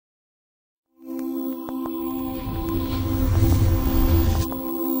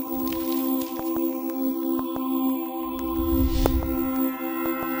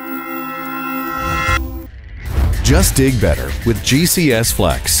Just dig better with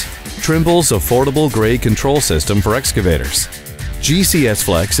GCSFlex, Trimble's affordable grade control system for excavators.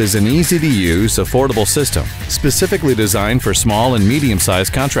 GCSFlex is an easy-to-use, affordable system specifically designed for small and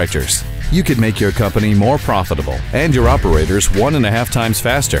medium-sized contractors. You could make your company more profitable and your operators 1.5 times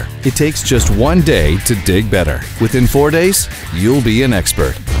faster. It takes just 1 day to dig better. Within 4 days, you'll be an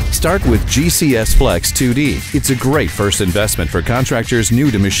expert. Start with GCSFlex 2D. It's a great first investment for contractors new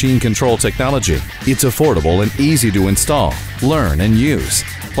to machine control technology. It's affordable and easy to install, learn, and use.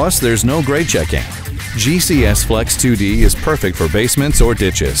 Plus, there's no grade checking. GCSFlex 2D is perfect for basements or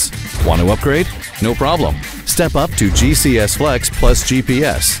ditches. Want to upgrade? No problem. Step up to GCSFlex plus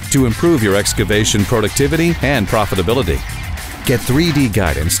GPS to improve your excavation productivity and profitability. Get 3D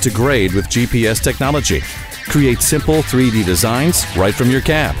guidance to grade with GPS technology. Create simple 3D designs right from your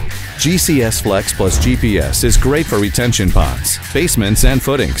cab. GCSFlex plus GPS is great for retention ponds, basements, and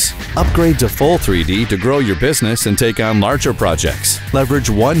footings. Upgrade to full 3D to grow your business and take on larger projects. Leverage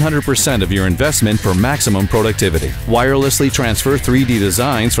 100% of your investment for maximum productivity. Wirelessly transfer 3D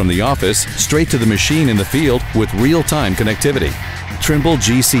designs from the office straight to the machine in the field with real-time connectivity. Trimble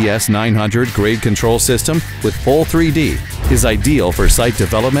GCS 900 grade control system with full 3D is ideal for site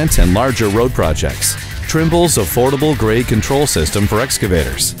development and larger road projects. Trimble's affordable grade control system for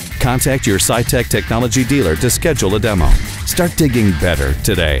excavators. Contact your SITECH technology dealer to schedule a demo. Start digging better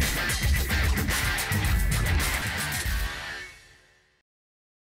today.